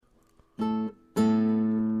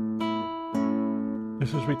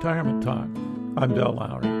This is Retirement Talk. I'm Del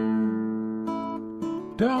Lowry.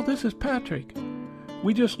 Del, this is Patrick.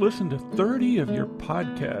 We just listened to 30 of your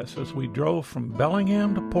podcasts as we drove from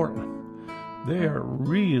Bellingham to Portland. They are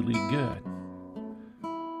really good.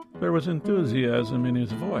 There was enthusiasm in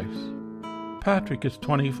his voice. Patrick is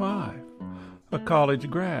 25, a college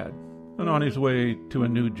grad, and on his way to a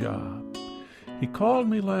new job. He called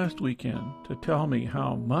me last weekend to tell me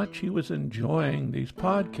how much he was enjoying these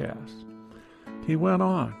podcasts. He went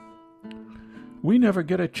on. We never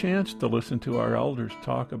get a chance to listen to our elders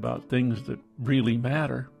talk about things that really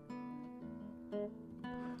matter.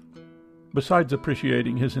 Besides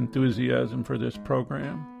appreciating his enthusiasm for this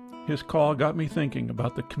program, his call got me thinking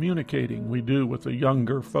about the communicating we do with the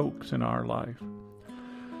younger folks in our life.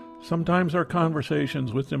 Sometimes our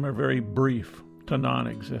conversations with them are very brief to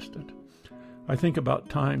non-existent. I think about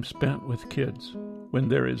time spent with kids when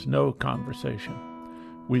there is no conversation.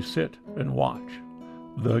 We sit and watch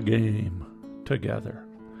the game together.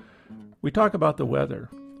 We talk about the weather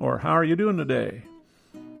or how are you doing today,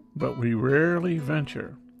 but we rarely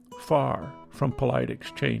venture far from polite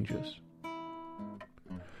exchanges.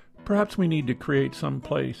 Perhaps we need to create some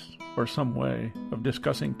place or some way of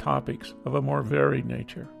discussing topics of a more varied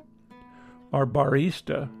nature. Our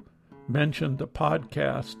barista mentioned the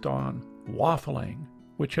podcast on waffling,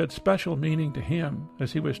 which had special meaning to him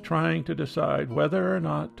as he was trying to decide whether or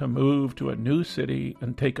not to move to a new city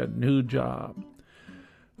and take a new job.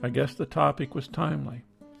 I guess the topic was timely.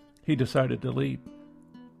 He decided to leap.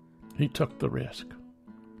 He took the risk.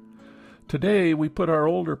 Today, we put our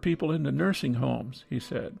older people into nursing homes, he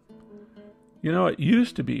said. You know, it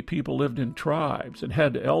used to be people lived in tribes and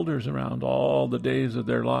had elders around all the days of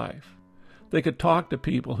their life. They could talk to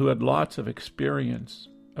people who had lots of experience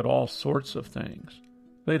at all sorts of things.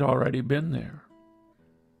 They'd already been there.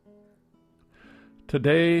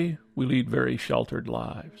 Today, we lead very sheltered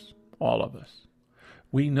lives, all of us.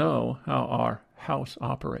 We know how our house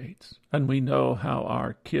operates, and we know how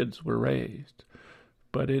our kids were raised.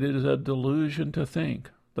 But it is a delusion to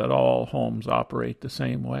think that all homes operate the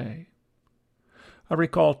same way. I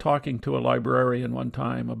recall talking to a librarian one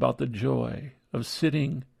time about the joy of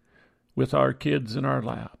sitting with our kids in our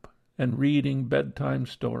lap and reading bedtime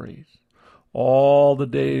stories, all the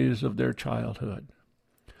days of their childhood.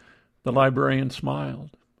 The librarian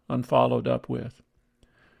smiled and followed up with,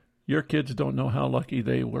 "Your kids don't know how lucky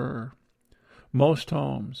they were. Most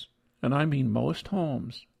homes, and I mean most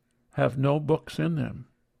homes, have no books in them,"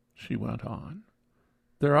 she went on.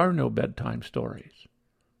 "There are no bedtime stories.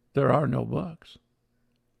 There are no books."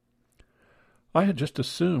 I had just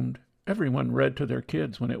assumed everyone read to their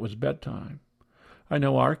kids when it was bedtime. I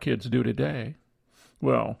know our kids do today.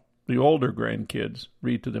 Well, the older grandkids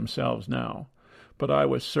read to themselves now, but I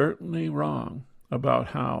was certainly wrong about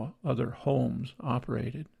how other homes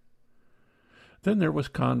operated. Then there was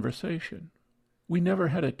conversation. We never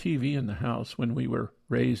had a TV in the house when we were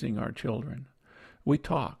raising our children. We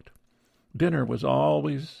talked. Dinner was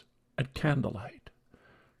always at candlelight.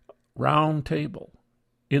 Round table,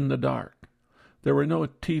 in the dark. There were no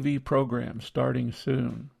TV programs starting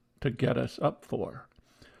soon to get us up for.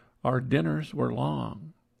 Our dinners were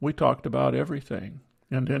long. We talked about everything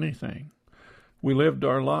and anything. We lived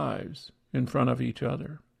our lives in front of each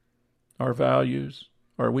other. Our values,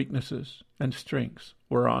 our weaknesses, and strengths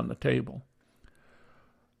were on the table.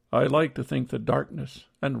 I like to think the darkness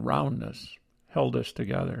and roundness held us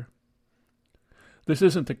together. This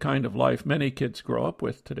isn't the kind of life many kids grow up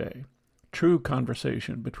with today. True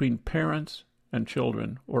conversation between parents and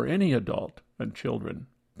children, or any adult and children,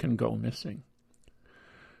 can go missing.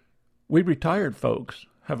 We retired folks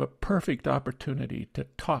have a perfect opportunity to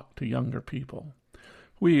talk to younger people.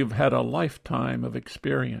 We've had a lifetime of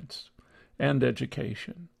experience and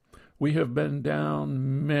education. We have been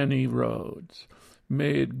down many roads,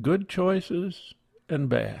 made good choices and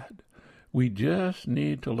bad. We just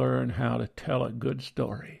need to learn how to tell a good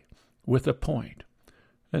story with a point,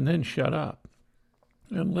 and then shut up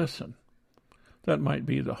and listen. That might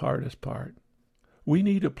be the hardest part. We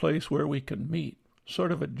need a place where we can meet,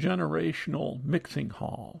 sort of a generational mixing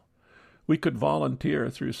hall. We could volunteer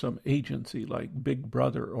through some agency like Big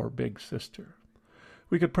Brother or Big Sister.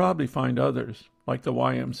 We could probably find others like the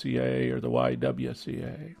YMCA or the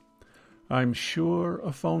YWCA. I'm sure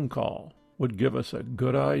a phone call would give us a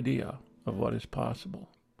good idea of what is possible.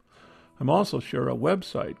 I'm also sure a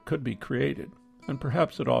website could be created, and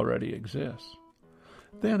perhaps it already exists.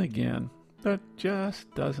 Then again, that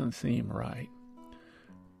just doesn't seem right.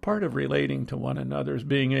 Part of relating to one another is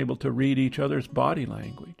being able to read each other's body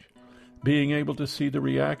language, being able to see the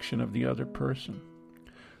reaction of the other person.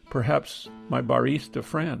 Perhaps my barista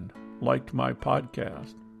friend liked my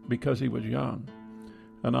podcast because he was young,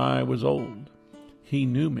 and I was old. He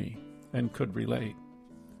knew me and could relate.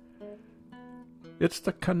 It's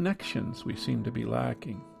the connections we seem to be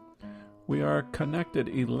lacking. We are connected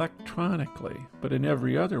electronically, but in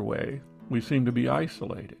every other way, we seem to be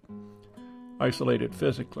isolated. Isolated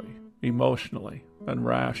physically, emotionally, and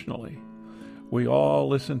rationally. We all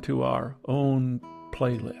listen to our own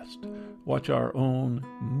playlist, watch our own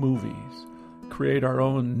movies, create our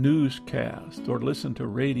own newscast, or listen to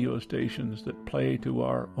radio stations that play to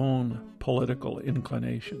our own political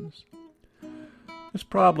inclinations. This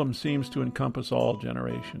problem seems to encompass all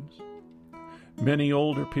generations. Many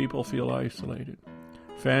older people feel isolated.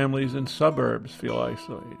 Families in suburbs feel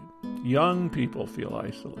isolated. Young people feel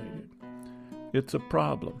isolated. It's a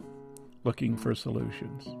problem, looking for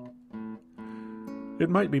solutions. It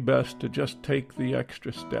might be best to just take the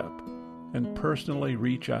extra step and personally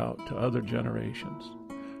reach out to other generations,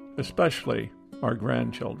 especially our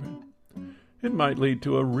grandchildren. It might lead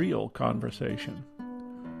to a real conversation,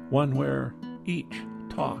 one where each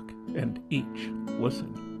talk and each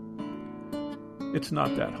listen. It's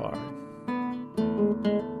not that hard.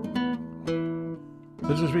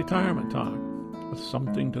 This is Retirement Talk with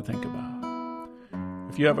something to think about.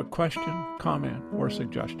 If you have a question, comment, or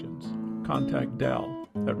suggestions, contact Del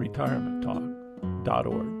at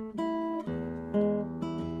retirementtalk.org.